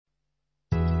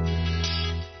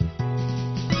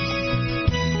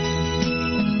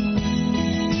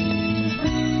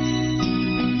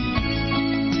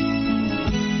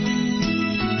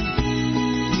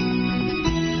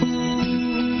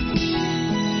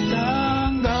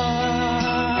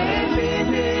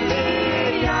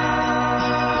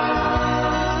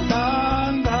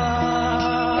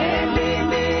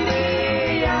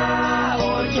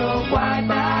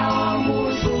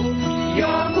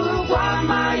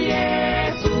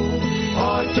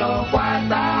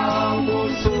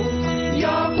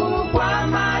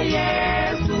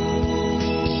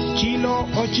Chilo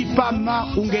ochipama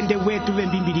ungende wetu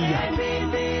vembimbilia.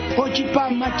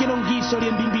 Ochipama chilongiso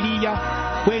lyembimbilia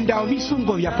kwenda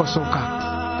ovisungo vya posoka.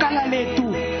 Kala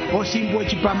letu osimbu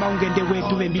ochipama ungende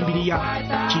wetu vembimbilia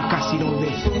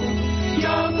chikasirove.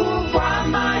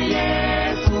 Yokukwama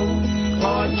Yesu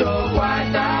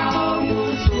ochokwata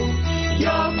ongusu.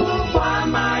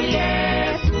 Yokukwama Yesu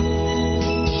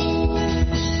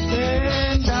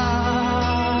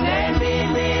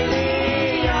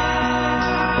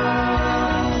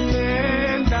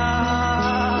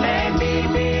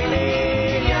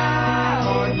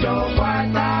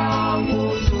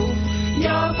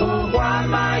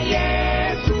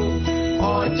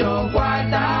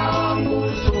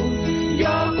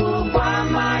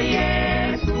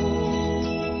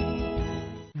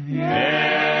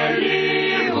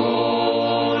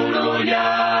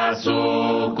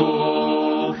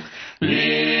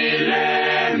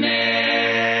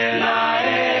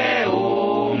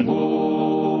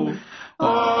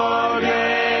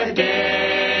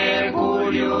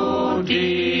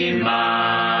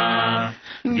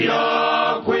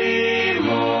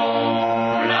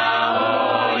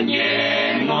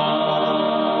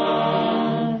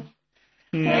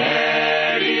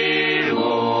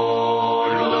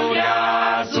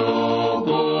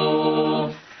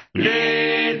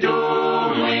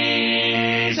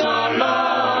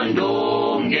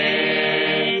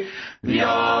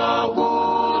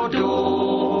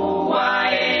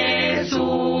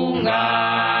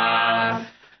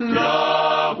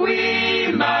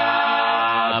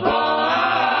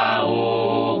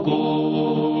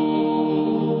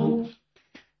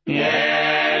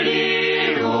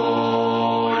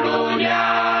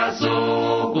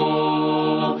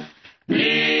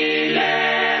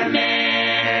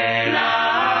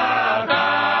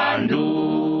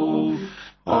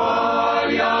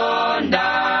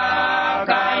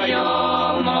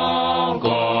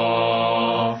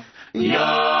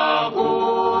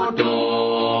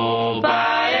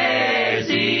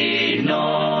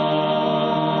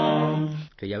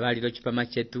Lilo chipama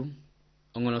chetu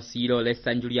ongonosiro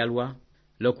lesanjulialwa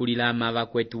lokulilama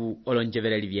vakwetu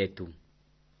olonjeveleli vyetu.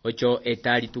 Ocho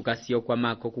etali tukasio kwa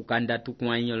mako kukanda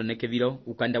tukumwanyi olonekevilo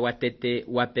ukanda watete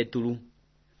wa Petulu.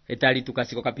 Etali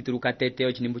tukasiko kapitulu katete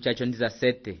ochinimbu chacho ndiza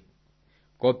 7.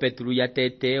 Ko Petulu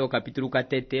yatete o kapitulu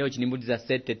katete ochinimbu ndiza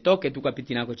 7 toke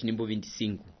tukapitinako chinimbu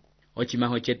 25.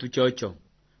 Ochimaho chetu chocho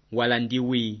wala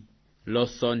ndiwi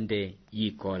losonde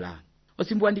yikola.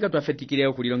 Osimbu andika tuafetikile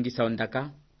okulilongisa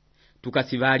ondaka.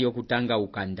 Tukasivali okutanga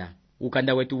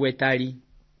ukanda wetu wetali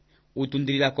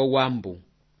utundilila ko wambu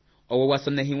owo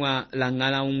wasonehiwa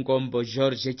langala ungombo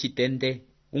George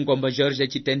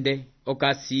Chitende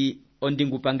okasi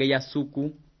ondingupange ya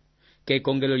suku ke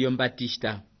kongelo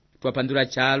lyombatista twapandula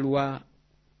chalwa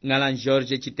ngala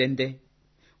George Chitende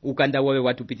ukanda wewe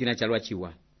watupitina chalwa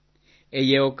chiwa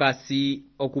eye okasi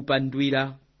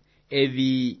okupandwila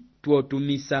evi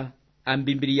tuotumisa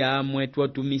ambimbilia amwe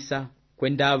tuotumisa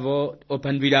kwendavo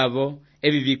opandwilavo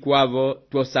evi vikwavo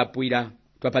tuosapuira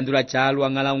twapandula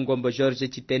chalwa ngala ungombo George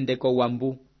Chitende ko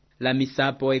wambu la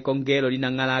misapo ekongelo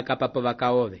linangala akapapo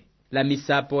vakaove la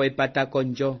misapo epata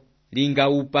konjo linga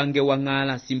upange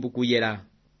wangala simbukuyela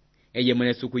eye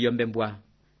mwene suku yombembwa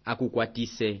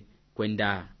akukwatise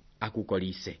kwenda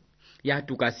akukolise ya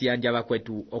tukasianja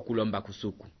vakwetu okulomba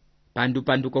kusuku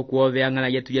panduko kuove angala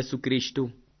yetu Yesu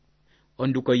Kristu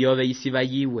onduko yove isiva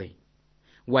yiwe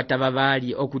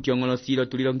watavavali okutyongolosilo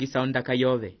tulilongisa ondaka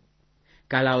yove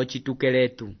kala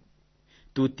ochitukeletu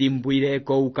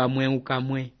tutimbwileko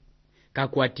ukamwe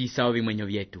kakwatisa ovimwenyo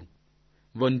vyetu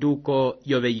vonduko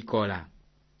yove yikola.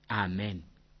 Amen.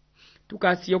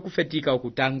 Tukasiyo kufetika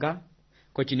okutanga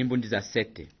kochinimbundi za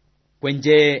 7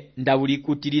 kwenje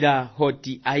ndawulikutilila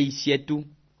hoti aisyetu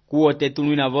kuwote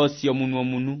tulwina vosi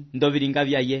omunu ndovilinga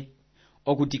vyaye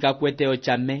okutika kwete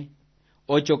ochame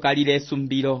ocho kalile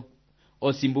esumbilo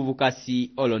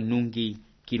osimbuvukasi olonungi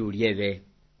kilulieve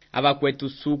abakwetu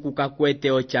suku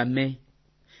kakwete ochame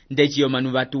ndechiyo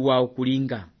manu vatu wao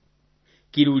kulinga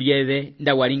kilulieve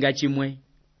ndawalinga chimwe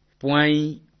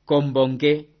pwai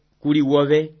kombonge kuli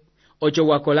wove ocho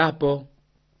wakolapo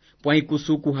pwai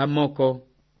kusuku hamoko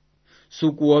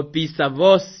suku opisa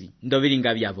vosi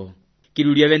ndovilinga vyavo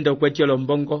kilulieve ndokwetyo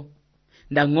lombongo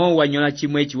ndango wanyola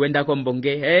chimwe chiwenda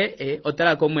kombonge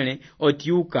otala komwene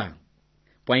otiuka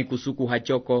pwai kusuku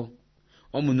hachoko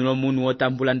omunulomunu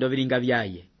otambula ndovilinga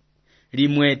vyaye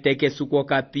limwe teke suku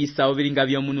okapisa ovilinga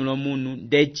vyomunulomunu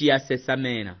ndechi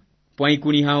asesamena pwai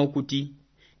kuni hao kuti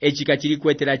echika chili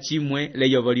kwetela chimwe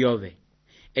leyovo lyove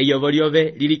eyovo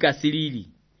lyove lilikasilili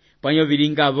Pwanyo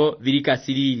vilingavo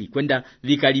vilikasirili kwenda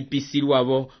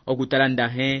vikalipisilwavo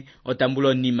okutalandahe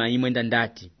otambulo nima imwenda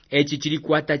ndati. Echi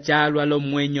chilikwata chalwa lo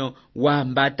mwenyo wa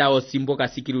mbata osimbo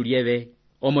kasikilulieve.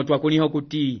 Omo twakuniho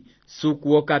kuti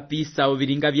sukuo kapisa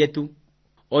ovilinga vyetu.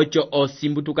 Ocho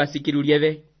osimbu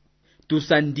tukasikilulieve.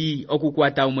 Tusandi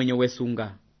okukwata omwenyo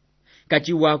wesunga.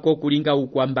 Kachi wako kulinga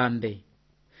ukwambambe.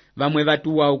 Vamwe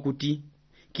vatuwa okuti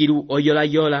kilu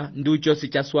oyola nducho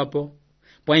sichaswapo.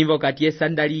 Pwanyivo katie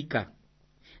sandalika.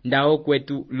 Ndao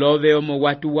kwetu love omo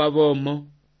watu wavomo.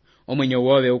 Omwenyo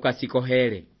wove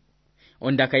ukasikohere.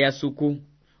 Ondaka ya suku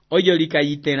oyolika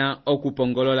yitena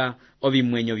okupongolola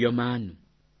ovimwenyo vyomanu.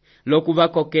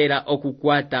 Lokuvakokera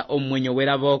okukwata omwenyo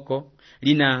weravoko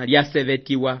lina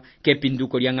lyasevetiwa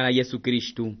kepinduko lyangala Yesu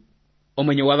Kristu.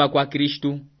 Omwenyo wava kwa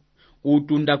Kristu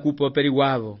utunda kupopeli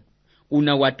wavo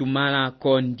una watumala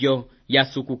kondyo ya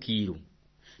suku kilu.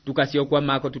 Tukasio kwa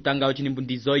mako tutanga ochinimbu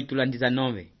ndizoi tulandiza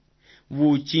nove.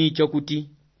 Vuchincho kuti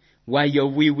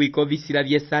wayo wiwiko visila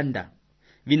vyesanda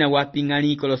vina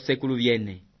wapingaliko lo sekulu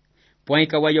vyene.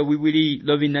 Pwaika wayo wiwili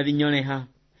lo vina vinyoleha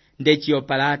ndechi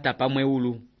opalata pamwe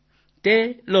ulu.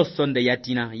 Te lo sonde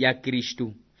yatina ya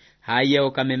Kristu haye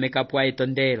okamemeka pwa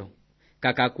etondero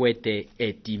kakakwete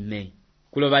etime.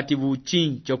 Kulovati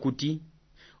vuchincho kuti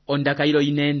ondaka ilo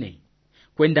inene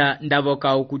kwenda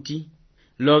ndavoka okuti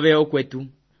love okwetu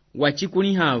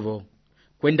wachikuni havo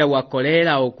kwenda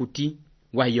wakolela okuti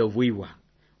wayovuiwa.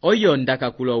 Oyo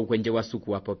ndaka kulo ukwenje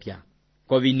wasuku wapopya.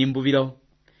 Kovinimbu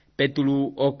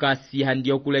Petulu okasiha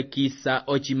ndio kulekisa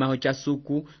ochimaho cha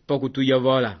suku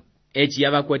pokutuyovola. Echi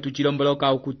yava kwetu chilomboloka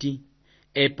okuti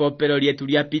epopelo lyetu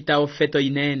lyapita ofeto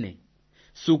inene.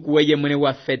 Suku weye mwene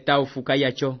wafeta ofuka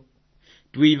yacho.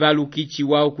 Tuivalukichi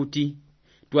wao kuti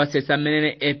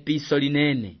tuasesamenene episo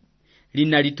linene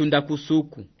lina litunda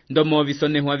kusuku. Ndomo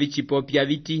visonehwa vichipopya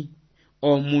viti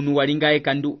omunu walinga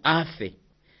ekandu afe.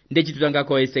 Ndechi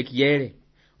tutangako Ezekiele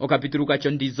okapitulu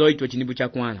kacho ndizoitwe chinibu cha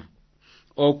kwana.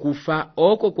 Okufa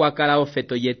oko kwa kala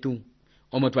ofeto yetu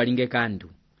omo twalinge kandu.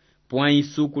 Pwa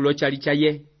isuku lo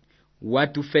chalichaye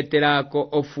watu feterako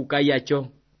ofuka yacho.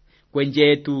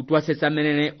 Kwenjetu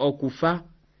tuasesamenene okufa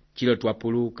chilo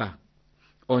twapuluka.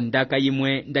 Ondaka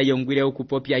yimwe ndayongwile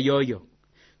okupopya yoyo.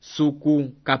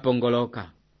 Suku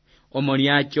kapongoloka. Omoni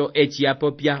yacho echi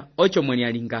yapopya ocho mweni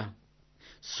alinga.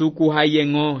 Suku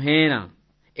hayengo hena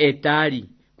etali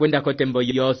kwenda kotembo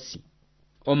yosi.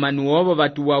 Omanu ovo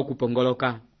vatuwa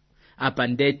okupongoloka.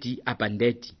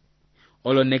 Apandeti.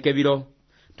 Oloneke vilo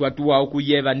twatuwa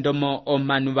okuyeva ndomo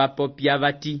omanu vapopya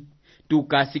vati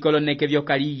tukasikolonek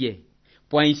vyokaliye.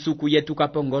 Pwa isuku yetu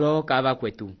kapongoloka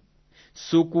avakwetu.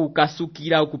 Suku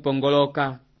kasukila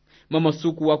okupongoloka. Momo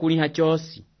suku wakuniha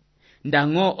chosi.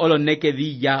 Ndango oloneke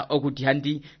vija okuti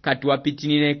handi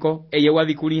katuwapitinileko eye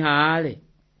wavikuniha ale.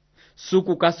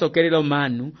 Suku kasokelelo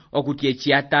manu okuti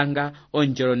echiatanga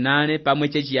onjolonane pamwe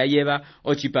chechiyayeva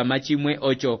ochipama chimwe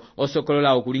ocho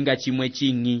osokolola okulinga chimwe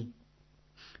chingi.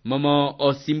 Momo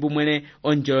osimbu mwene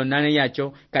onjolonane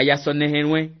yacho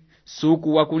kayasonehenwe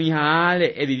suku wakuniha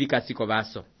ale evivikasiko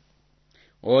vaso.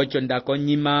 Ocho ndako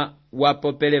nyima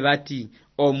wapopele vati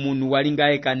omunu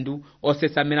walinga ekandu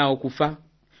osesamena okufa.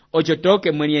 Ocho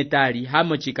toke mweni etali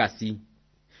hamo chikasi.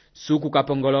 Suku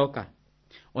kapongoloka.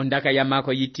 Ondaka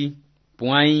yamako yiti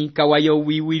pwai kawayo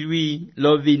wiwilwi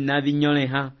lovina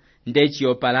vinyoleha ndechi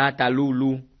opalata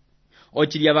lulu.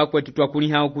 Ochilyava kwetu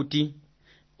twakuniha okuti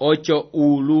ocho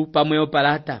ulu pamwe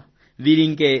opalata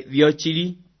vilinge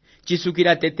vyochili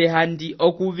chisukila tete handi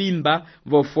okuvimba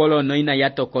vofolono ina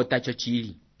yatokota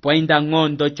chochili. Pwainda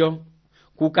ngondo cho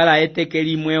kukala eteke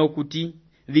limwe okuti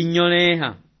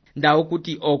vinyoleha nda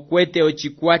okuti okwete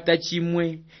ochikwata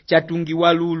chimwe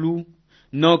chatungiwa lulu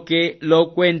noke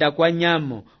lokwenda kwa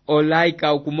nyamo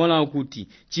olaika okumola okuti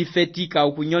chifetika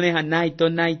okunyoleha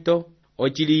naito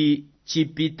ochili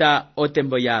chipita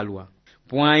otembo yalwa.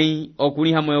 Pwai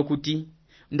okuliha mwe okuti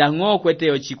ndango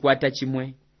okwete ochikwata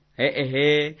chimwe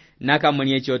naka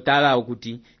mwenye chotala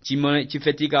okuti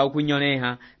chifetika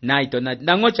okunyoleha naito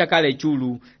ndango chakale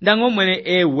chulu ndango mwene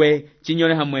ewe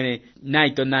chinyoleha mwene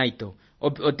naito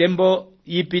otembo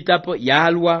yipitapo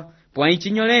yalwa pwai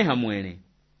chinyoleha mwene.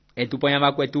 Etuponya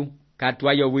vakwetu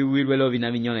katwayo wiwilwe lo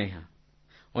vina vinyoleha.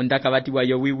 Ondaka vati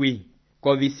wayo wiwi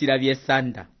kovisila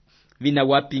vyesanda vina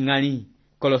wapingani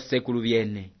kolo sekulu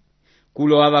vyene.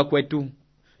 Kulo ava kwetu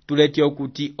tuleti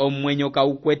okuti omwenyo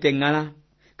kaukwete ngala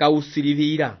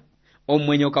kausilivira.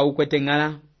 Omwenyo kaukwete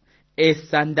ngala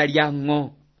esanda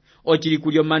lyango ochili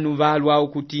kulyo manu valwa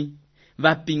okuti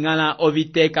vapingala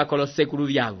oviteka kolo sekulu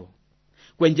vyavo.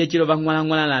 Kwenje chilo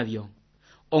vangwala lavyo.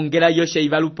 Ongela yoshe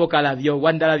ivalupoka lavyo,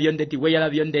 wanda lavyo ndeti, weya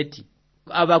lavyo ndeti.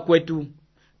 Ava kwetu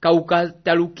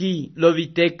kaukataluki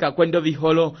loviteka kwendo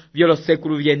viholo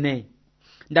vyolosekulu vyene.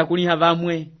 Ndakuliha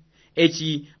vamwe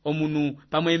echi omunu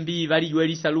pamwe mbi vali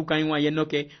yuelisa luka inwa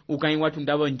yenoke ukainwa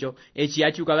tundavonjo echi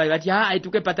achi ukavali vati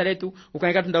etuke pataletu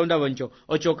ukaika tundavonjo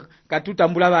ocho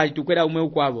katutambula vali tukwera umwe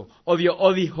ukwavo ovyo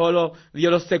oviholo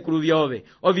vyolosekulu vyove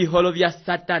oviholo vya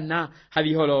satana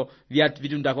haviholo vya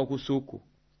vitundako kusuku.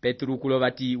 Petulu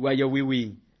kulovati wayo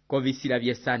wiwi kovisila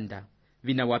vyesanda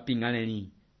vina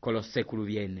wapinganeni kolosekulu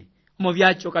vyene omo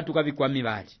vyacho katuka vikwami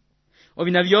vali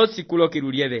ovina vyosi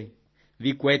kulokilulieve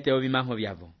vikwete ovimaho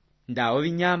vyavo ndao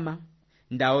vinyama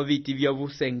ndao viti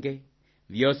vyovusenge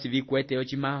vyosi vikwete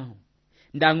ochimaho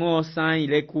ndang'o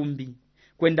saile kumbi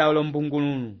kwenda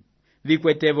olombungulunu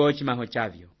vikwete vochimaho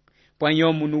chavyo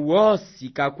pwanyo munu wosi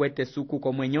kakwete suku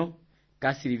komwenyo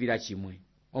kasilivila chimwe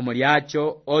omo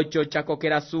lyacho ocho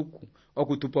chakokela suku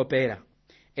okutupopela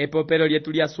epopelo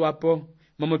lyetu lyaswapo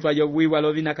momo twayowiwa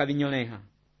lovina kavinyoleha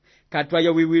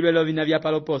katwayowiwilwe lovina vya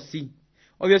paloposi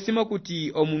ovyo simo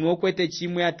kuti omunu okwete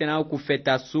chimwe atena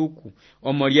okufeta suku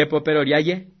omo lyepopelo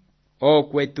lyaye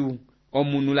okwetu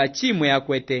omunu la chimwe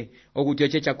akwete okuti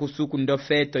oche chakusuku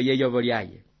ndofeto yeyovo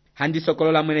lyaye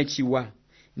handisokolola mwene chiwa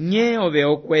nye ove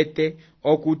okwete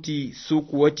okuti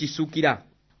suku ochisukila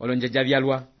olonjaja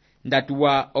vyalwa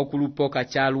ndatuwa okulupoka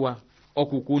chalwa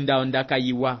okukunda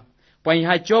ondakayiwa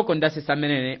pwanyiha choko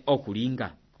ndasesamenene okulinga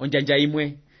onjanja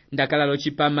imwe ndakala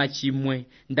lochipama chimwe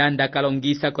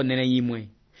ndakalongisa konene imwe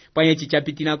pwanye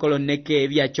chichapitina koloneke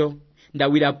vyacho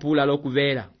ndawira pula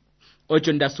lokuvela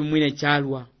ocho ndasumwine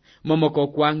chalwa momoko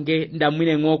kwange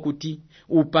ndamwine ng'okuti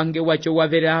upange wacho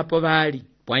wavelapo vali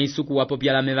pwanyi suku wapo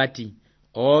pyalame vati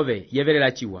ove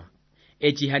yevelela chiwa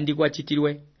echihandikwa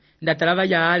chitilwe ndatalava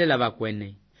yaale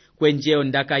lavakwene kwenjeo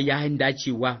ndaka yahe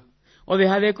ndachiwa ove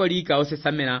haveko lika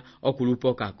osesamela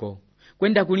okulupokako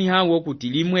kwenda kulihawo okuti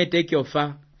limwete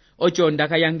kyofa ocho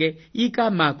ndaka yange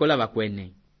ikamako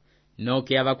lavakwene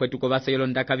noke avakwetuko vaseyolo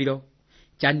ndakavilo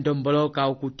chandomboloka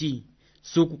okuti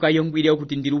suku kayongwile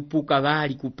okuti ndilupuka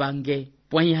vali kupange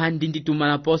pwanyi handi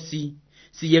nditumala posi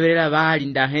siyevelela vali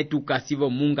ndahetuka sivo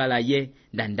mungala ye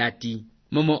ndandati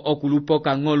momo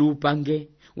okulupoka ng'olupange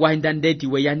waenda ndeti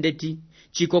weya ndeti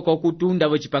chikoko kutunda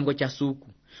vo chipango cha suku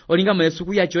olinga mwe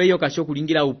suku yacho eyo kasho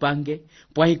kulingira upange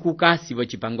pwanyi kukasi vo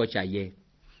chipango cha ye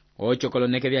ocho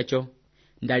koloneke vyacho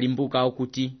ndalimbuka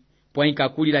okuti pwanyi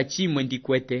kakulila chimwe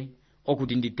ndikwete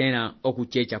okuti nditena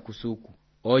okuchecha kusuku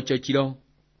ocho chilo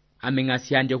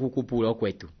ameng'asyanje okukupula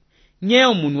okwetu nye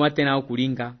omunu atena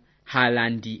okulinga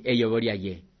halandi eyovo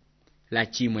lyaye la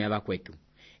chimwe yavakwetu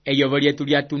eyovo lyetu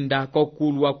lyatunda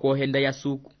kokulwa kwohenda ya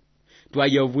suku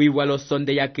twayovwiwa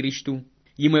losonde ya Kristu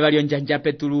yimwe valyonjanja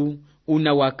Petulu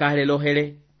una wakale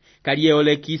lohele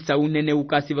kalyeolekisa unene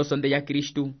ukasi vosonde ya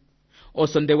Kristu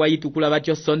osonde wayitukula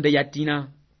vatyo sonde yatina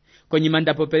konyima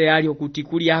ndapopele ali okuti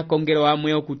kuli akongelo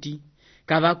amwe okuti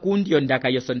kavakundi ondaka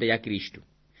yosonde ya Kristu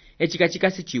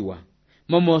echikachika sichiwa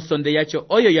momo sonde yacho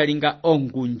oyo yalinga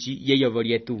ongunji yeyovo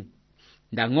lyetu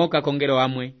ndang'oka kongelo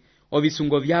amwe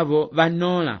ovisungo vyavo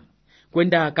vanola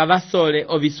kwenda kavasole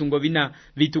ovisungo vina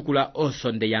vitukula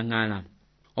osonde ya ng'ala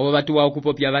obo batuwa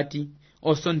okupopya vati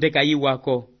osonde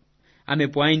kayiwako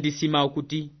amepwaindisima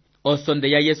okuti osonde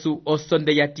ya Yesu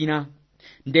osonde yatina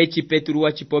ndechi Petulu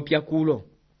wachipopya kulo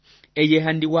eye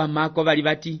handiwa mako bali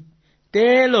bati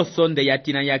telo sonde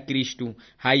yatina ya Kristu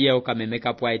haye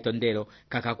okamemeka pwa etondelo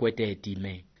kakakwete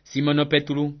etime Simono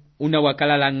Petulu una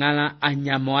wakala la ng'ala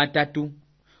anyamo atatu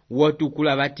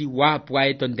wotukula bati wapwa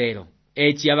etondelo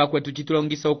echi abakwetu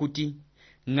chitulongisa okuti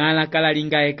ng'ala kala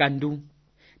linga ekandu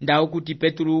nda okuti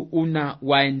Petulu una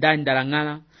waendanda la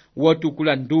ng'ala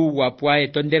wotukula ndu wapwa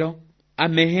etondelo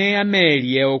amehe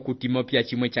amelie okuti mopya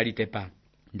chimwe chalitepa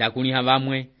ndakuniha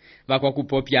bamwe bakwa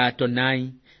kupopya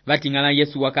atonai bati ng'ala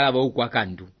Yesu wakala bokwa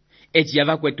kandu echi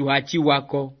abakwetu hachi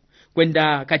wako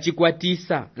kwenda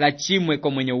kachikwatisa la chimwe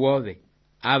komwenye wove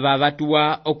aba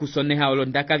batuwa okusoneha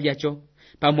olondaka vyacho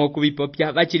pamwe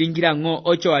okubipopya bachilingira ng'o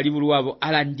ocho alibulu wabo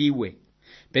alandiwe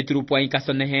Petulu pwa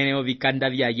ikasonehene ovikanda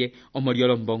vyaye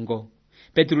omoliolo mbongo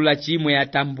Petulu la chimwe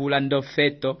yatambula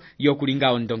ndofeto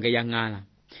yokulinga ondonge ya ng'ala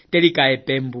telika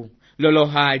epembu lolo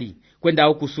hali kwenda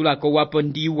okusulako wapo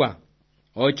ndiwa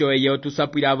ocho eyo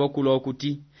tusapwilavo kulo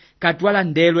okuti katwala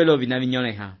ndelwe lo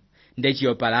vinavinyoleha ndechi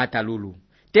opalata lulu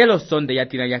telo sonde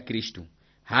yatina ya Kristu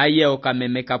haye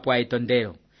okamemeka pwa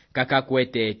etondelo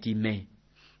kakakwete etime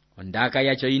ondaka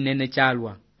yacho inene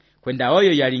chalwa kwenda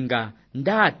oyo yalinga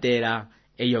ndatera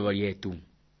eyovo lyetu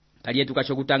kalyetu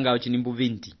kachokutanga ochinimbu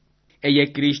 20 eye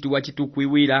Kristu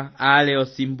wachitukwiwila ale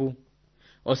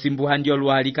osimbu handio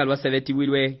lwalika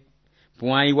lwasebetiwilwe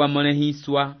pwai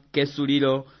wamonehiswa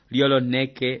kesulilo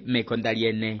lyoloneke mekonda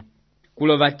lyene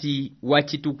kulovati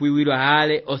wachitukwiwirwa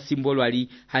hale osimbo lwali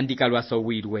handika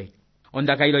lwasowirwe.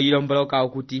 Ondaka ilo ilomboloka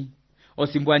okuti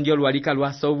osimbo ndio lwalika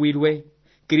lwasowirwe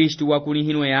Kristu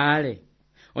wakulihinwe hale.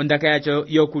 Ondaka yacho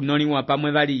yokunoniwa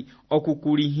pamwe bali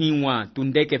okukulihinwa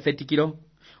tundeke fetikilo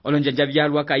olonjanja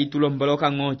byalwa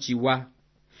kaitulomboloka ng'ochiwa.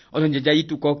 Olonjanja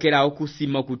yitukokera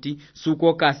okusima okuti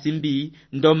suko kasimbi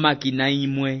ndo makina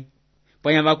imwe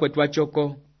panyava kwetu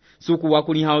achoko suku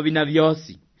wakulihawo bina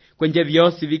byosi kwenje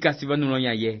byosi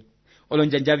bikasibanulonya ye.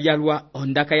 Olonjanja byalwa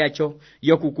ondaka yacho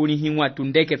yokukulihinwa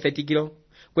tundeke fetikilo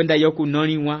kwenda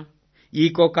yokunoniwa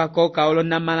yikoka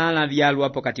olonamalala byalwa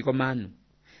pokati komanu.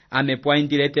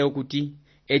 Amepwaindilete okuti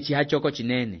echi hachoko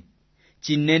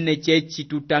chinene chechi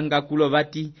tutanga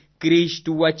kulovati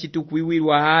Kristu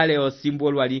wachitukwiwirwa hale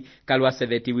osimbo lwali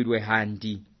kalwasevetiwirwe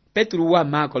handi. Petulu wa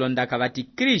makolondaka bati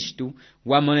Kristu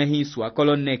wamonehiswa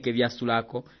koloneke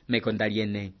byasulako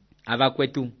mekondaliene.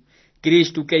 Abakwetu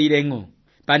Kristu keirengo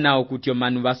pana okuti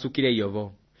omanu basukire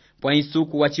yobo. Pwa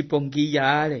isuku wachipongiya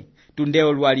hale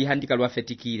tundeo lwali handika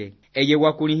lwafetikire. Eye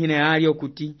wakulihine hali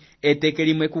okuti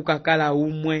etekelimwe kukakala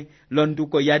umwe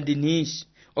londuko yandinish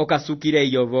okasukire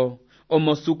yobo.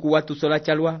 Omosuku watu sola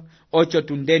chalwa ocho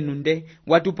tundenunde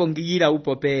watupongiyira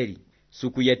upoperi.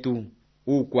 Suku yetu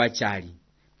ukwa chali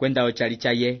kwenda ochali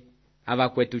chaye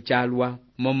abakwetu chalwa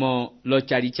momo lo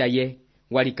chali chaye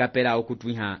walikapera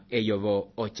okutwiha eyobo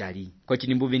ochali.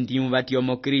 Kochinimbuvi ndimu bati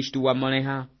omo Kristu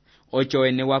wamoneha ocho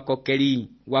ene wakokeli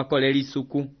wakoleri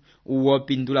suku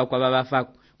uwopindula kwa babafa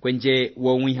kwenje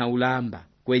womwiha ulamba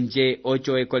kwenje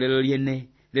ocho ekolelo liene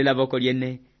lelavoko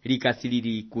liene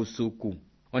likasilili kusuku.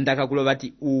 Ondaka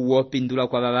kulovati uwopindula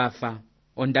kwa babafa.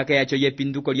 Ondaka yacho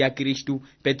yepinduko lya Kristu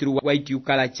Petulu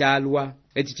waitiukala chalwa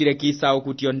etichilekisa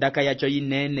okuti ondaka yacho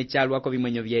inene chalwa ko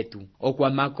bimwenyo byetu.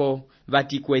 Okwamako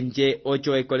bati kwenje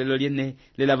ocho ekolelo liene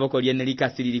lelavoko liene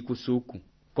likasilili kusuku.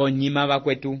 Konyima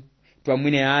bakwetu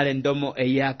twamwine hale ndomo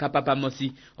eyaka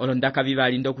pamosi olondaka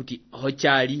bibali ndokuti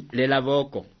ochali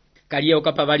lelavoko. Kaliye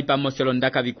okapa bali pamosi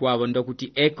olondaka bikwabo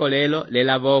ndokuti ekolelo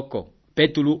lelavoko.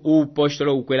 Petulu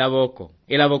upostolo ukwelavoko.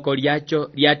 Elavoko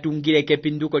lyacho lyatungile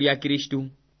kepinduko lya Kristu.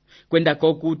 Kwenda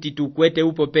kokuti tukwete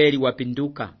upopeli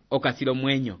wapinduka okasilo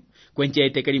mwenyo kwenche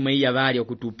etekelimwe iya bali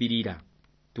okutupilira.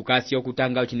 Tukasi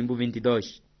okutanga uchinimbu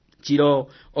 22. Chilo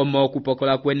omo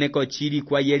okupokola kweneko chili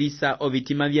kwa Yelisa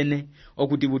ovitima byene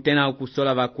okutibutena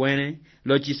okusola bakwene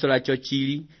lo chisola cho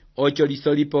chili ocho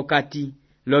lisoli pokati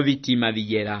lo vitima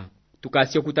biyera.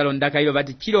 Tukasi okutalondaka ilo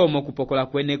bati chilo omo okupokola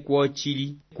kwene kwa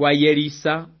chili kwa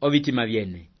Yelisa ovitima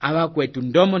byene abakwetu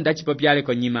ndomo ndachipopyale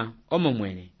konyima omo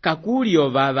mwene kakuli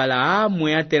obabala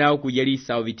amwe atera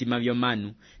okuyelisa ovitima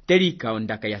byomanu telika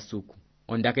ondaka yasuku.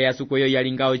 Ondaka yasuku yo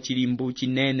yalingao chilimbu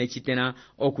chinene chitena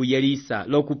okuyelisa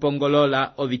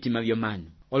lokupongolola ovitima byomanu.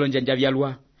 Olonjanja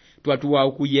byalwa twatuwa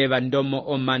okuyeba ndomo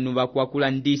omanu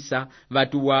bakwakulandisa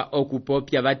batuwa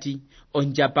okupopya bati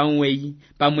onjapa mweyi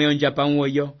pamwe onjapa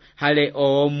mwoyo hale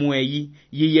oomweyi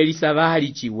yiyelisa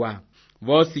bali chiwa.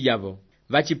 Vosi yabo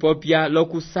bachipopya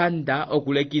lokusanda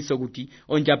okulekiso kuti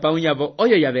onjapa unyavo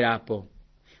oyo yaberapo.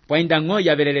 Pwainda ngo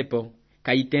yabelelepo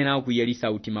kaitena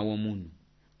okuyelisa utima womunu.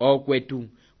 Okwetu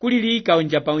kulilika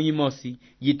onjapa unyimosi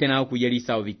yitena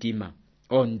okuyelisa ovitima.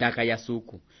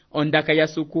 Ondaka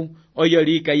yasuku oyo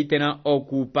lika yitena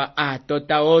okupa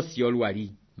atota osi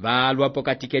olwali. Balwa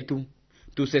pokati ketu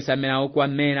tusesamena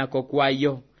okwamena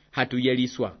kokwayo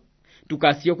hatuyeliswa.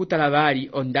 Tukasi okutalabali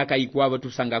ondaka ikwabo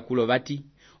tusanga kulovati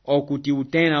okuti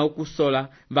utena okusola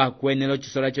bakwenelo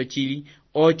chisola cho chili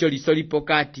ocho lisoli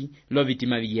pokati lo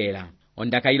vitima biyera.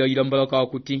 Ondaka ilo ilomboloka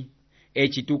okuti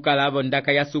echituka labo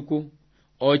ndaka yasuku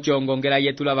ocho ngongela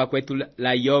yetu laba kwetu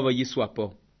la yobo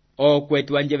yiswapo.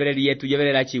 Okwetu anjevereli yetu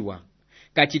yeverela chiwa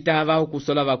kachitava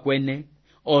okusola bakwene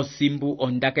osimbu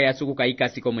ondaka yasuku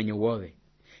kaikasiko mwenye wowe.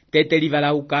 Tete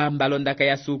livala ukamba londaka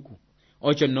yasuku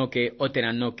ocho noke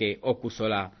otena noke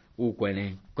okusola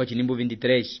ukwene. Kochinimbu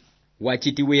 23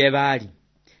 wachitiwiye bali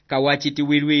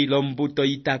kawachitiwirwi lombuto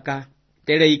itaka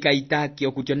tele ikaitaki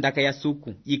okuchondaka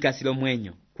yasuku ikasilo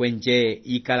mwenyo kwenje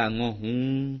ikalango.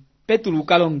 Petulu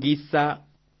kalongisa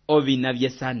ovina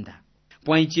byesanda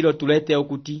pwanchilo tulete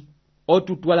okuti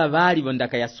otutwala bali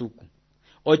bondaka yasuku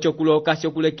ocho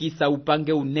kulokasyo kulekisa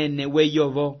upange unene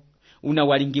weyovo una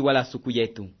walingiwa la suku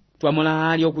yetu. Twamola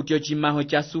hali okuti ochimaho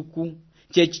cha suku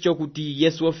chechicho kuti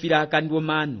Yesu ofira akanduo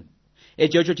manu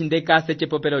echocho chindekase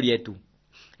chepopero lyetu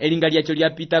elinga lyacho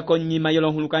lyapita konyima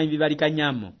yolonhuluka imvivali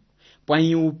kanyamo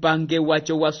pwanyi upange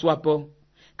wacho waswapo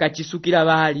kachisukira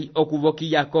bali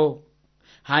okuvokiyako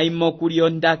haimo kuli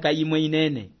ondaka imwe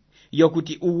inene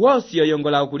yokuti uwosi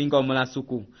yoyongola okulinga omola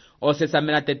suku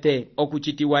osesamela tete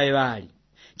okuchitiwa ebali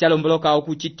chalomboloka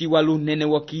okuchitiwa lunene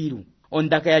wokiru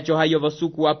ondaka yacho hayo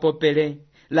vosuku apopele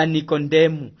la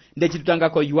Nikodemu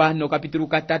ndechitutangako Yohana kapitulu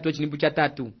 3 chinimbu cha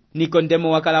 3.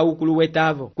 Nikodemu wakala ukulu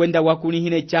wetavo kwenda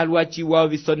wakulihine chalwa chiwao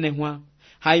visonehwa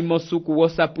haimo suku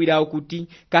wosapwila okuti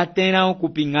katera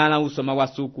okupingala usoma wa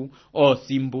suku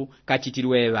osimbu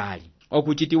kachitilwe evali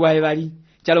okuchitiwa evali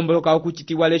chalomboloka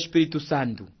okuchitiwa le Espiritu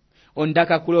Santo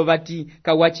ondaka kulovati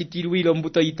kawachitilwilo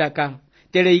mbuto itaka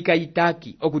tele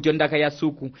ikayitaki okuti ondaka ya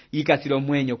suku ikasilo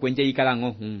mwenyo kwenje ikala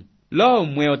ng'ohu lo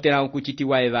mwe otera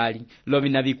okuchitiwa evali lo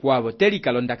binabikwavo tele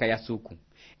ikalondaka ya suku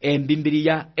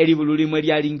embimbiliya elibululimwe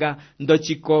lyalinga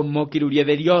ndochikomo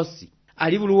kilulyeve lyosi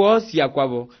alibulu wosi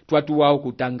akwavo twatuwao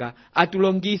kutanga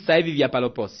atulongisa evi vya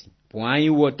paloposi pwai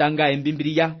wotanga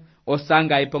embimbiliya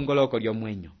osanga epongoloko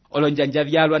lyomwenyo olonjanja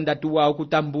vyalwa ndatuwao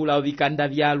kutambula ovikanda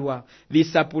vyalwa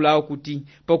visapulao kuti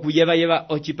pokuyeva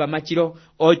ochipamachilo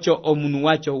ocho omunu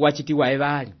wacho wachitiwa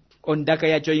evali ondaka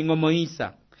yacho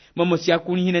ing'omoisa momo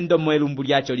siakulihine ndomo elumbu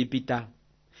lyacho lipita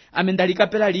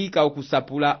amendalikapela lika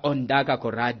okusapula ondaka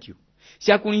ko radio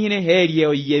siakulihine helie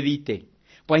oyevite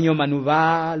pwanyo manu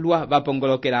valwa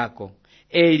vapongolokelako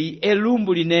eli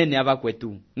elumbu linene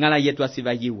avakwetu ng'ala yetu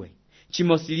asivayiwe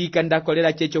chimosilika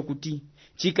ndakolela checho kuti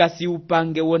chikasi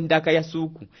upange wondaka ya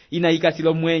suku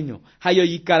inaikasilo mwenyo hayo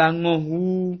yikala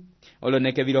ng'ohu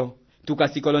oloneke vilo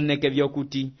tukasikoloneke vyo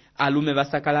kuti alume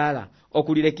vasakalala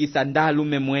okulilekisa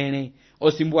ndalume mwene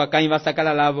osimbu akai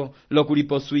vasakalalavo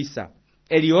lokulipo Suisa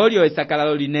eli olio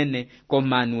esakalalo linene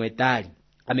komanu etali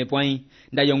amepwai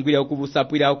ndayongwile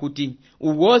okuvusapwila okuti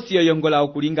uwosi oyongola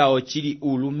okulinga ochili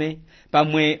ulume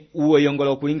pamwe uoyongola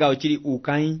okulinga ochili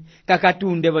ukai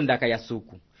kakatundevo ndaka ya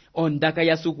suku ondaka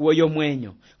ya suku oyo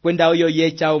mwenyo kwenda oyo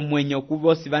yecha omwenyo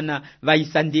kuvosi vana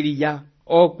vaisandiliya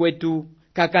okwetu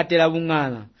kakatela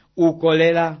bung'ala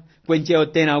ukolela kwenche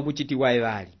otena okuchitiwa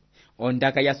evali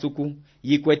ondaka ya suku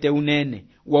yikwete unene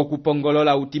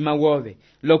wokupongolola utima wove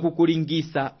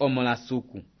lokukulingisa omola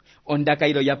suku ondaka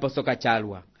ilo yaposoka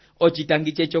chalwa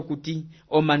ochitangi checho kuti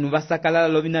omanu vasakalala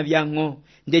lovina vyang'o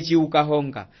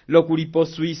ndechiukahonga lokulipo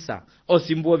Suisa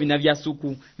osimbuo vina vya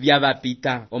suku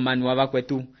vyavapita omanu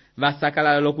avakwetu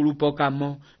vasakalala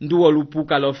lokulupokamo nduo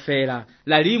lupuka lofera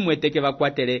lalimwe teke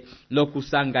vakwatele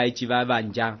lokusanga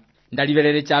echivavanja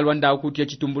ndalivelele chalwa ndao kuti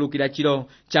ochitumbulukila chilo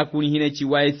chakulihine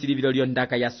chiwa esilivilo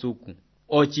lyondaka ya suku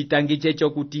ochitangi checho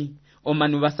kuti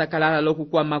omanu vasakalala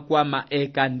lokukwama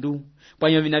ekandu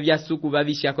pwanyo vina vya suku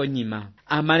vavishako nyima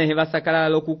amalehe vasakalala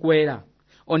lokukwela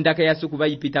ondaka ya suku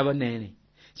vayipita vonene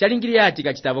chalingili ati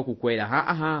kachitavo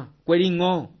kukwela kweli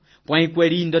ng'o pwanyi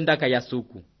kweli ndo ndaka ya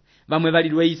suku vamwe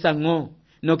valilweisa ng'o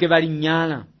noke vali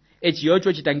nyala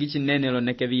echiyocho chitangi chinene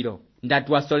loneke vilo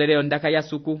ndatwasolele ondaka ya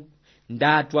suku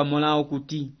ndatwamolao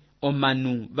kuti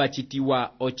omanu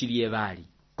vachitiwa ochiliye vali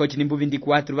kochilimbu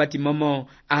 24 vati momo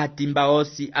atimba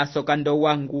osi asoka ndo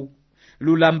wangu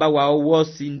lulamba wao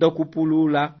wosi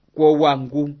ndokupulula kwo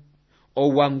wangu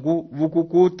owangu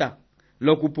vukukuta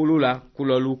lokupulula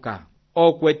kuloluka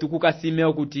okwetu kukasime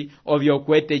okuti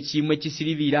ovyokwete chimwe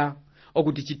chisilivira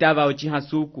okuti chitava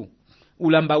ochihasuku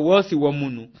ulamba wosi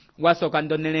womunu wasoka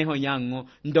ndoneleho yang'o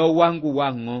ndo wangu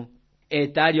wang'o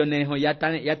etalio neho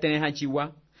yateneha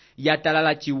chiwa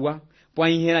yatalala chiwa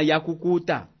pwaihela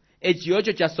yakukuta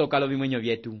echiocho chasoka lovimwenyo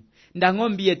vyetu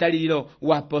ndang'ombi etalililo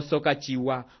waposoka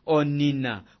chiwa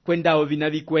onina kwenda ovina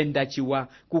vikwenda chiwa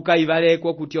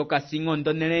kukaivalekwo kuti okasing'o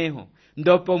ndoneleho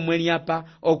ndopo mweli apa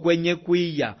okwenye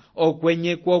kwiya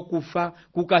okwenye kwokufa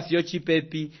kukasio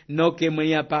chipepi noke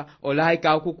mweli apa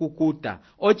olaika okukukuta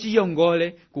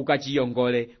ochiyongole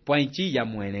kukachiyongole pwaichi ya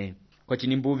mwele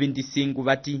kochilimbu 25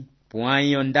 vati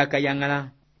pwai ondaka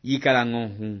yang'ala yikala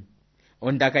ng'ohu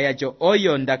ondaka yacho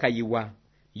oyo ondaka yiwa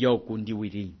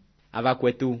yokundiwili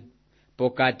avakwetu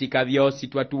pokati kavyosi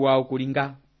twatuwao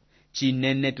kulinga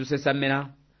chinene tusesamela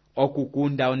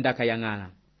okukunda ondaka yang'ala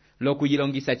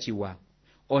lokuyilongisa chiwa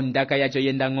ondaka yacho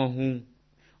yenda ng'ohu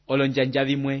olonjanja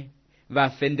vimwe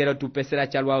vafendelo tupesela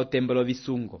chalwa otembolo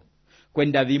visungo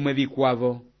kwenda vimwe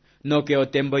vikwavo noke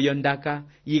otembo yondaka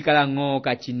yikala ng'o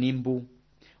kachinimbu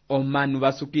omanu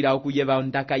vasukila okuyeva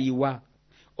ondaka yiwa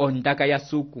ondaka ya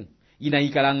suku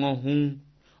inayikala ng'ohu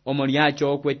omolyacho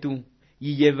okwetu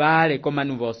yiyevale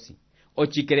komanu vosi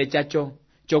ochikele chacho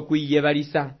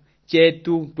chokuyiyevalisa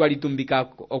chetu twalitumbika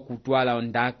okutwala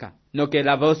ondaka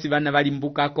nokela vosi vana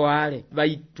valimbukako ale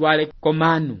vaitwale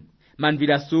komanu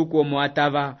manvila suku omo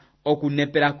atava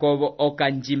okunepela kovo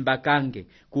okanjimba kange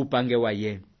kupange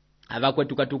waye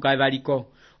avakwetu katuka valiko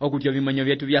okuti ovimwenyo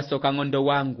vyetu vyasoka ng'ondo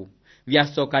wangu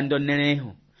vyasoka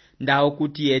ndoneleho ndao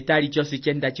kuti etali chosi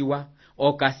chenda chiwa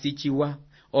okasi chiwa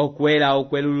okwela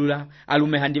okwelulula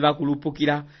alume handi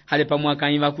vakulupukila hale pamwe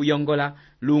akai vakuyongola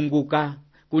lunguka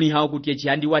kuli hao kutie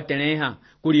chihandi wateneha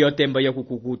kuli yotembo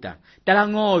yokukukuta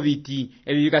talango viti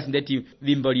ebivika sindeti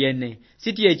vimboliene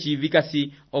siti echi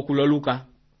vikasi okuloluka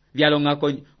vyalonga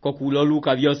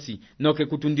kokuloluka vyosi noke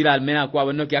kutundira almena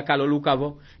kwabo noke akaloluka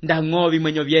bo ndangovi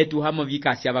mwenyo vyetu hamo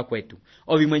vikasi abakwetu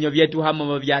ovi mwenyo vyetu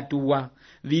hamo vyatuwa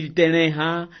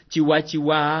vilteneha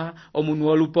chiwa omunu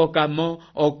olupokamo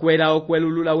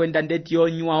okwelulula wenda ndeti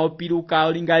onywa opiruka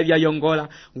olinga vya yongola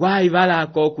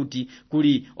waivalako kuti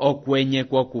kuli okwenye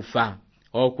kufa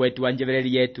okwetu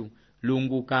anjevereli yetu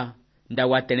lunguka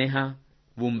ndawateneha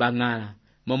vumbangala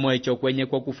momo echo kwenye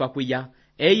kufa kwiya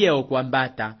eye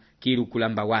okwambata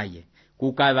kirukulamba waye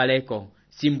kukavaleko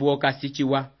simbuoka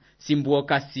sichiwa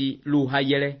simbuoka si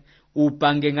luhayele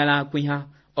upange ngala kwiha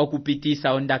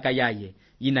okupitisa ondaka yaye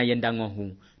ina yenda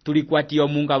ngohu tulikwati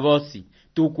omunga vosi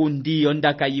tukundi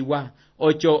ondaka yiwa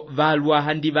ocho valwa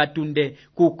handi vatunde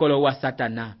kukolo wa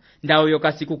satana ndao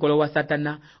yokasi kukolo wa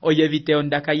satana oyevite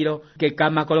ondaka yilo ke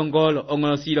kama kolongolo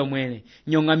ongolosilo mwene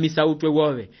nyonga misa utwe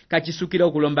wowe kachisukira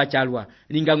okulomba chalwa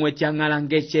linga ngwetiangala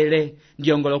ngechele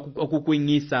ndiongolo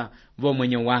okukuingisa vo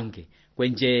mwenye wange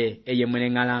kwenje eye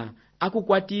mwene ngala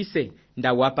akukwatise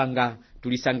ndawapanga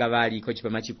tulisanga vali ko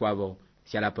chipama chikwavo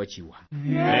syalapo chiwa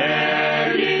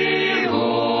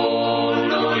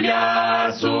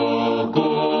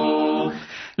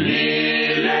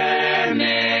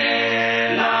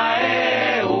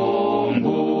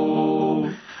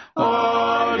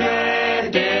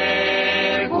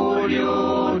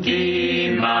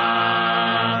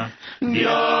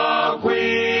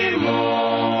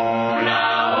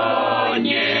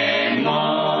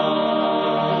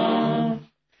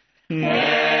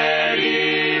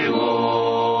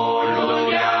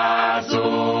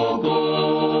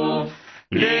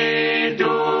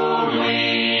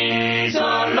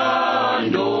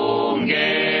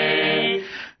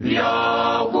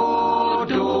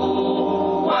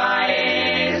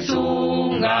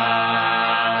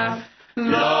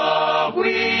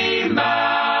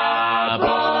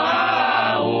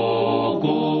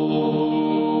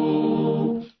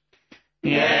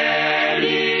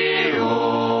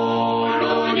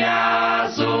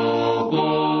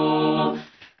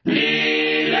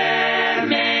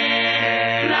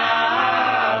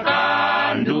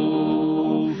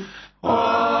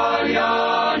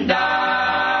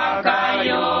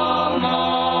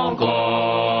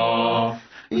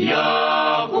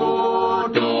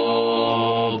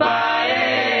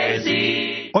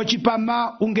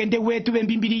Ochipama ungende wetu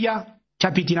bembimbiriya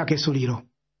chapitina kesuliro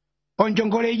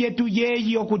onjongole yetu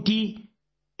yeyi okuti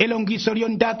elongiso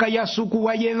lyondaka ya suku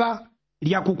wa yeva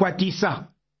lyakukwatisa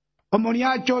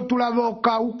omolyacho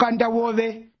tulavoka ukanda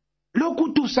wove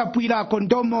lokutusapwilako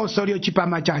ndomoso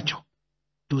lyochipama chacho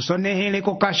tusonehele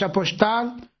ko kasha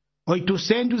postal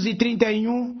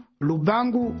 831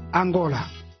 Lubangu, Angola.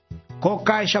 Ko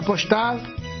kasha postal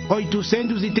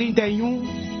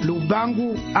 831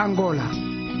 Lubangu,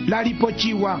 Angola.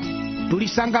 Lalipochiwa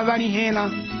tulisanga vani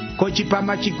hela ko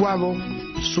chipama chikwavo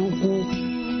suku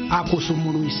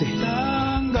akusumuluise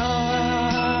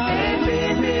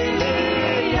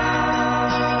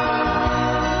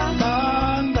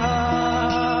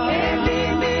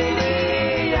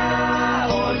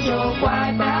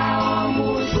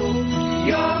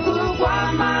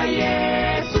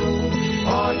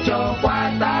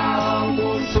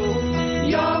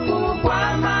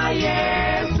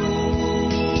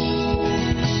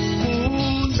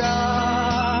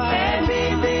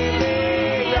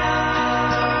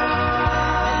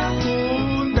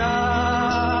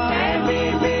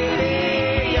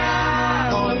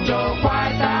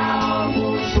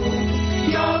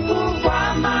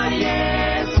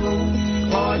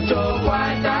Yo